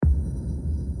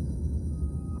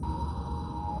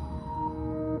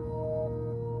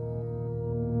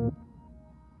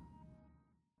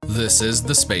This is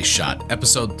The Space Shot,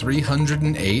 episode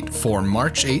 308 for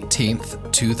March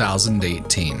 18th,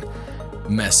 2018.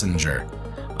 Messenger.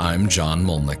 I'm John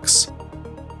Molnix.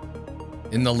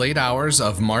 In the late hours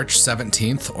of March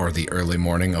 17th, or the early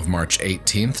morning of March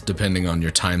 18th, depending on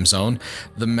your time zone,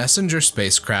 the Messenger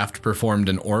spacecraft performed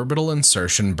an orbital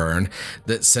insertion burn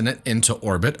that sent it into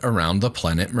orbit around the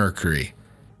planet Mercury.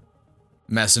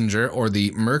 Messenger, or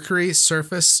the Mercury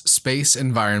Surface Space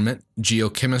Environment,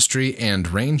 Geochemistry, and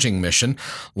Ranging Mission,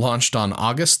 launched on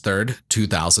August 3,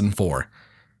 2004.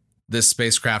 This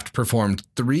spacecraft performed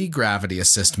 3 gravity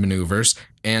assist maneuvers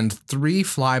and 3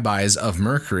 flybys of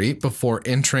Mercury before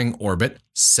entering orbit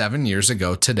 7 years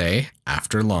ago today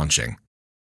after launching.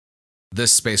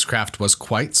 This spacecraft was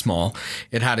quite small.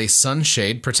 It had a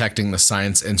sunshade protecting the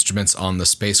science instruments on the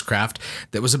spacecraft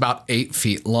that was about 8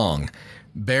 feet long,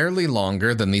 barely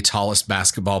longer than the tallest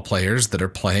basketball players that are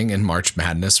playing in March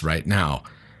Madness right now.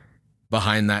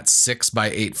 Behind that 6 by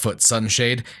 8 foot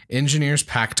sunshade, engineers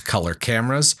packed color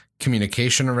cameras,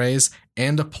 communication arrays,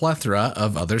 and a plethora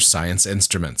of other science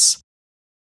instruments.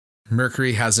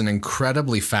 Mercury has an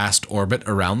incredibly fast orbit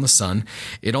around the Sun.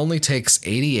 It only takes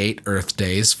 88 Earth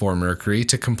days for Mercury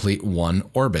to complete one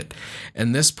orbit,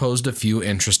 and this posed a few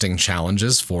interesting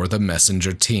challenges for the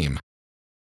Messenger team.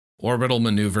 Orbital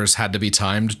maneuvers had to be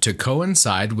timed to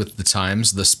coincide with the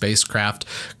times the spacecraft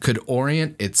could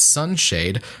orient its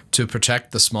sunshade to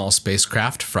protect the small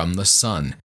spacecraft from the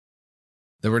Sun.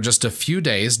 There were just a few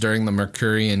days during the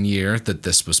Mercurian year that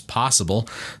this was possible,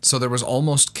 so there was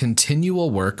almost continual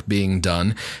work being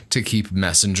done to keep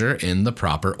Messenger in the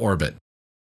proper orbit.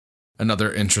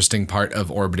 Another interesting part of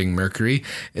orbiting Mercury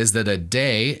is that a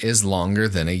day is longer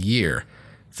than a year.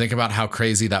 Think about how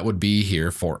crazy that would be here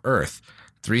for Earth.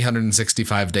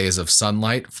 365 days of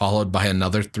sunlight, followed by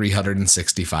another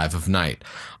 365 of night.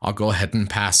 I'll go ahead and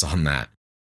pass on that.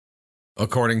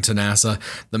 According to NASA,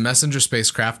 the Messenger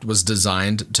spacecraft was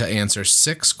designed to answer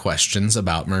 6 questions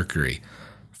about Mercury.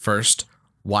 First,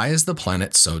 why is the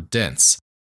planet so dense?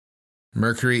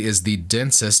 Mercury is the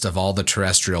densest of all the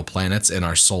terrestrial planets in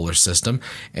our solar system,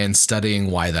 and studying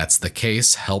why that's the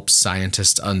case helps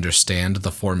scientists understand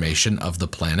the formation of the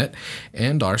planet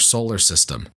and our solar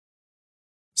system.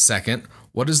 Second,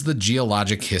 what is the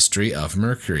geologic history of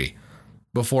Mercury?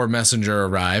 Before Messenger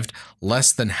arrived,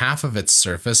 less than half of its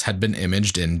surface had been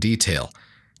imaged in detail.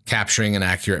 Capturing an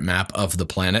accurate map of the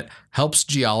planet helps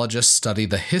geologists study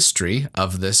the history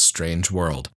of this strange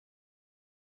world.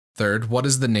 Third, what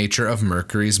is the nature of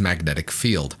Mercury's magnetic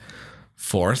field?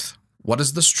 Fourth, what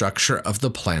is the structure of the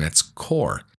planet's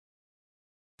core?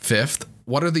 Fifth,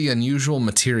 what are the unusual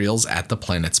materials at the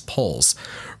planet's poles?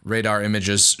 Radar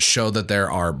images show that there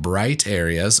are bright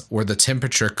areas where the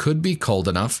temperature could be cold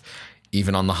enough,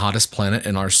 even on the hottest planet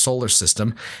in our solar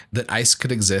system, that ice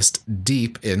could exist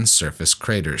deep in surface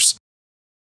craters.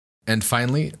 And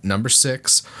finally, number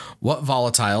 6, what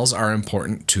volatiles are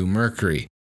important to Mercury?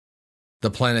 The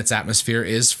planet's atmosphere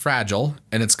is fragile,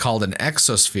 and it's called an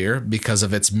exosphere because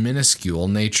of its minuscule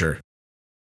nature.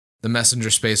 The Messenger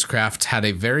spacecraft had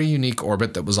a very unique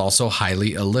orbit that was also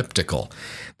highly elliptical.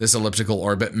 This elliptical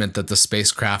orbit meant that the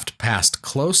spacecraft passed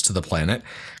close to the planet,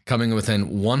 coming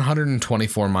within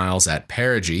 124 miles at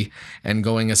perigee and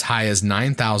going as high as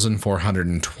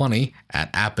 9,420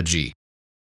 at apogee.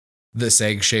 This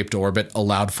egg-shaped orbit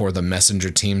allowed for the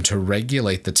Messenger team to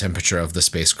regulate the temperature of the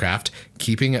spacecraft,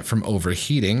 keeping it from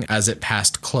overheating as it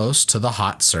passed close to the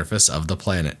hot surface of the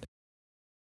planet.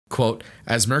 Quote,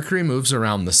 as Mercury moves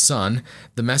around the Sun,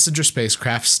 the Messenger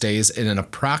spacecraft stays in an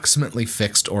approximately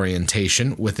fixed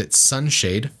orientation with its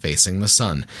sunshade facing the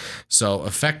Sun. So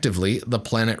effectively, the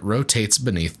planet rotates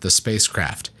beneath the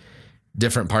spacecraft.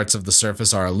 Different parts of the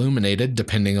surface are illuminated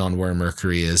depending on where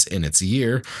Mercury is in its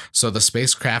year, so the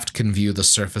spacecraft can view the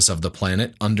surface of the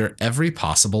planet under every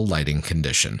possible lighting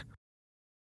condition.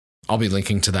 I'll be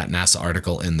linking to that NASA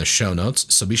article in the show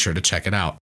notes, so be sure to check it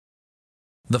out.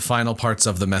 The final parts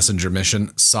of the Messenger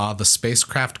mission saw the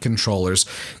spacecraft controllers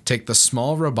take the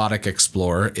small robotic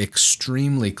explorer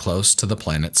extremely close to the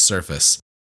planet's surface.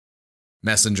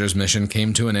 Messenger's mission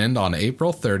came to an end on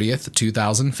April 30th,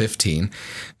 2015.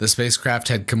 The spacecraft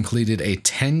had completed a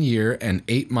 10-year and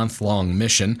 8-month-long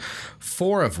mission,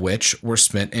 4 of which were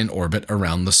spent in orbit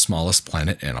around the smallest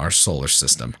planet in our solar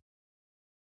system.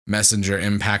 Messenger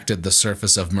impacted the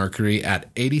surface of Mercury at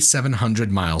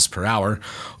 8,700 miles per hour,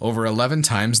 over 11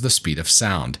 times the speed of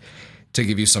sound. To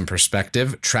give you some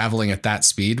perspective, traveling at that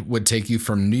speed would take you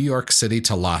from New York City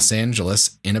to Los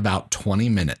Angeles in about 20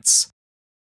 minutes.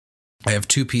 I have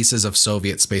 2 pieces of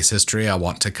Soviet space history I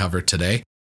want to cover today.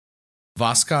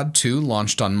 Voskhod 2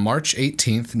 launched on March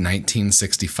 18,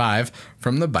 1965,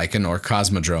 from the Baikonur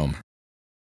Cosmodrome.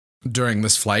 During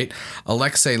this flight,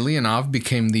 Alexei Leonov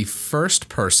became the first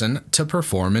person to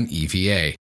perform an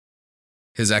EVA.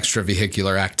 His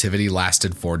extravehicular activity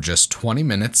lasted for just 20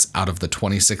 minutes out of the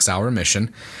 26-hour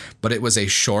mission, but it was a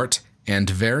short and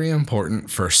very important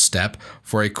first step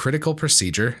for a critical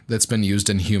procedure that's been used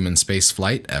in human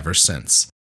spaceflight ever since.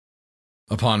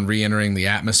 Upon re-entering the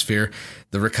atmosphere,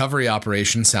 the recovery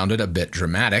operation sounded a bit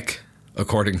dramatic.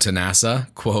 According to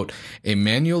NASA, quote, "A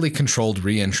manually controlled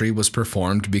re-entry was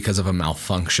performed because of a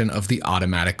malfunction of the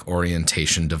automatic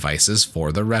orientation devices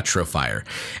for the retrofire,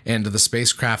 and the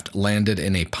spacecraft landed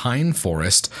in a pine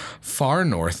forest far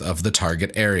north of the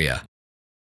target area.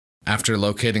 After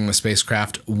locating the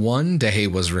spacecraft, 1 day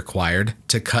was required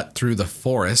to cut through the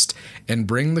forest and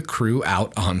bring the crew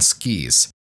out on skis.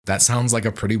 That sounds like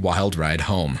a pretty wild ride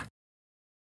home."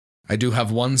 I do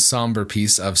have one somber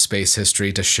piece of space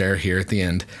history to share here at the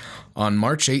end. On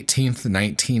March 18,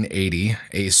 1980,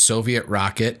 a Soviet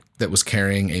rocket that was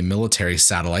carrying a military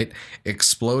satellite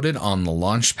exploded on the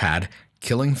launch pad,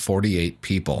 killing 48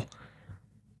 people.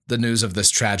 The news of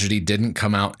this tragedy didn't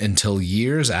come out until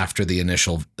years after the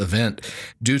initial event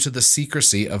due to the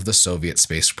secrecy of the Soviet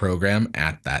space program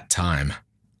at that time.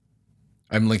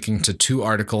 I'm linking to 2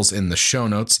 articles in the show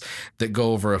notes that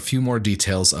go over a few more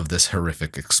details of this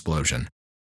horrific explosion.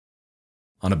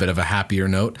 On a bit of a happier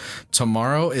note,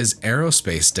 tomorrow is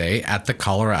Aerospace Day at the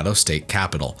Colorado State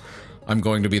Capitol. I'm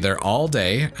going to be there all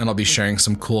day, and I'll be sharing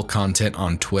some cool content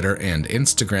on Twitter and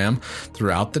Instagram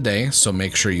throughout the day, so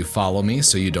make sure you follow me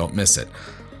so you don't miss it.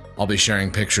 I'll be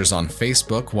sharing pictures on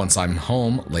Facebook once I'm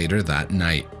home later that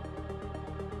night.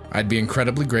 I'd be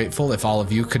incredibly grateful if all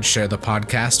of you could share the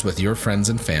podcast with your friends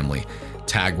and family,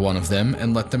 tag one of them,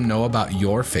 and let them know about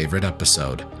your favorite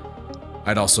episode.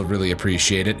 I'd also really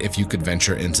appreciate it if you could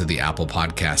venture into the Apple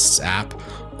Podcasts app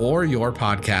or your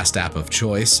podcast app of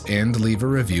choice and leave a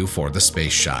review for The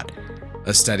Space Shot.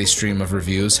 A steady stream of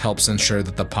reviews helps ensure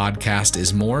that the podcast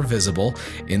is more visible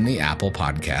in the Apple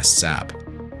Podcasts app.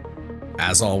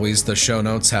 As always, the show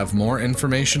notes have more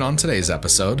information on today's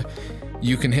episode.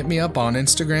 You can hit me up on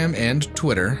Instagram and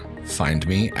Twitter. Find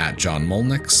me at John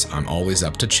Molnix. I'm always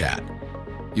up to chat.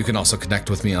 You can also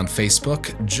connect with me on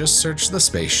Facebook. Just search The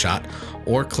Space Shot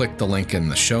or click the link in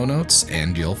the show notes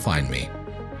and you'll find me.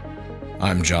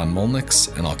 I'm John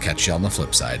Molnix, and I'll catch you on the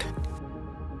flip side.